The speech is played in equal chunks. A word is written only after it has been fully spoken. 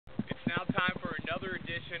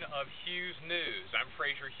edition of Hughes News. I'm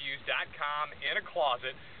Frazierhughes.com in a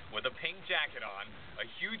closet with a pink jacket on, a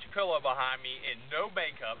huge pillow behind me, and no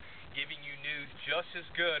makeup, giving you news just as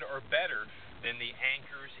good or better than the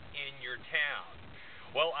anchors in your town.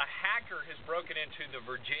 Well, a hacker has broken into the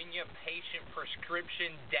Virginia patient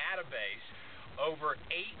prescription database. Over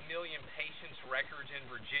 8 million patients' records in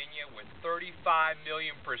Virginia with 35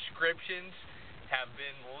 million prescriptions have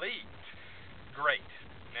been leaked. Great.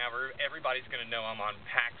 Now everybody's going to know I'm on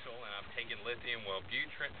Paxil and I'm taking lithium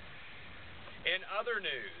Wellbutrin. In other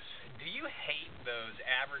news, do you hate those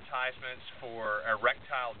advertisements for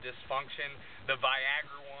erectile dysfunction? The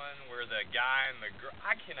Viagra one where the guy and the girl,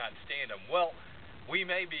 I cannot stand them. Well, we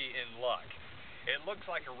may be in luck. It looks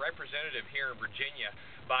like a representative here in Virginia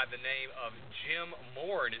by the name of Jim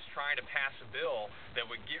Moore is trying to pass a bill that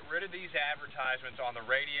would get rid of these advertisements on the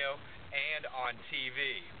radio and on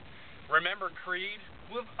TV. Remember Creed?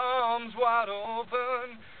 With arms wide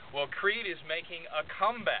open. Well, Creed is making a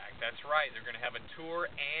comeback. That's right. They're going to have a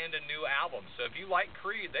tour and a new album. So if you like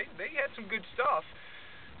Creed, they had some good stuff.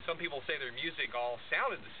 Some people say their music all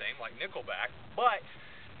sounded the same, like Nickelback. But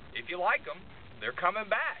if you like them, they're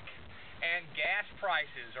coming back. And gas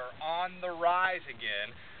prices are on the rise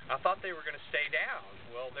again. I thought they were going to stay down.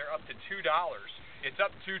 Well, they're up to $2. It's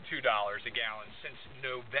up to $2 a gallon since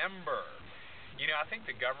November. You know, I think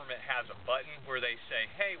the government has a button where they say,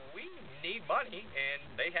 hey, we need money, and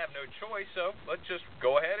they have no choice, so let's just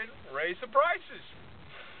go ahead and raise the prices.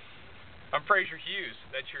 I'm Frazier Hughes.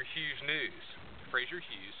 That's your Hughes News.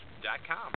 Frazierhughes.com.